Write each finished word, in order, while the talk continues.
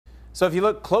So if you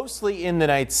look closely in the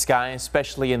night sky,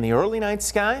 especially in the early night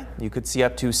sky, you could see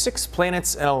up to 6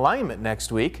 planets in alignment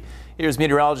next week. Here's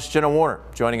meteorologist Jenna Warner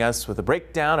joining us with a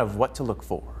breakdown of what to look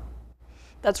for.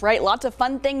 That's right. Lots of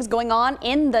fun things going on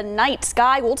in the night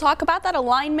sky. We'll talk about that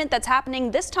alignment that's happening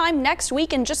this time next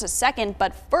week in just a second.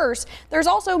 But first, there's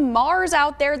also Mars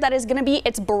out there that is going to be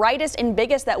its brightest and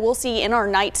biggest that we'll see in our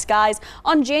night skies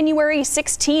on January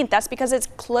 16th. That's because its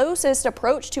closest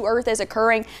approach to Earth is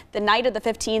occurring the night of the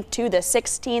 15th to the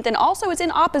 16th. And also it's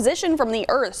in opposition from the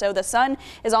Earth. So the sun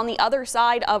is on the other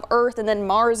side of Earth and then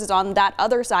Mars is on that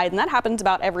other side. And that happens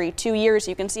about every 2 years.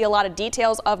 You can see a lot of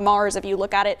details of Mars if you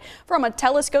look at it from a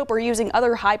telescope or using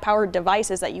other high-powered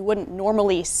devices that you wouldn't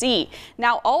normally see.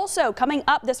 Now also coming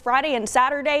up this Friday and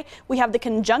Saturday, we have the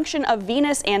conjunction of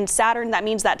Venus and Saturn. That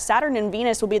means that Saturn and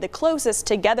Venus will be the closest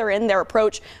together in their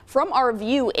approach from our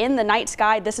view in the night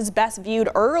sky. This is best viewed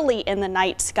early in the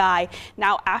night sky.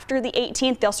 Now after the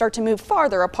 18th, they'll start to move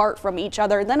farther apart from each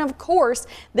other. Then of course,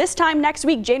 this time next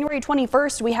week, January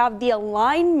 21st, we have the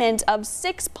alignment of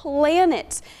 6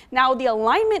 planets. Now the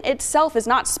alignment itself is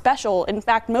not special. In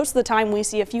fact, most of the time we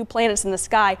see a few planets in the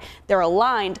sky, they're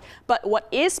aligned. But what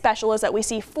is special is that we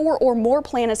see 4 or more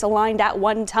planets aligned at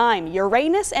one time.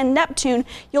 Uranus and Neptune,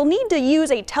 you'll need to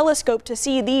use a telescope to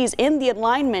see these in the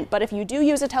alignment. But if you do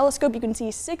use a telescope, you can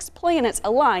see 6 planets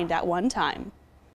aligned at one time.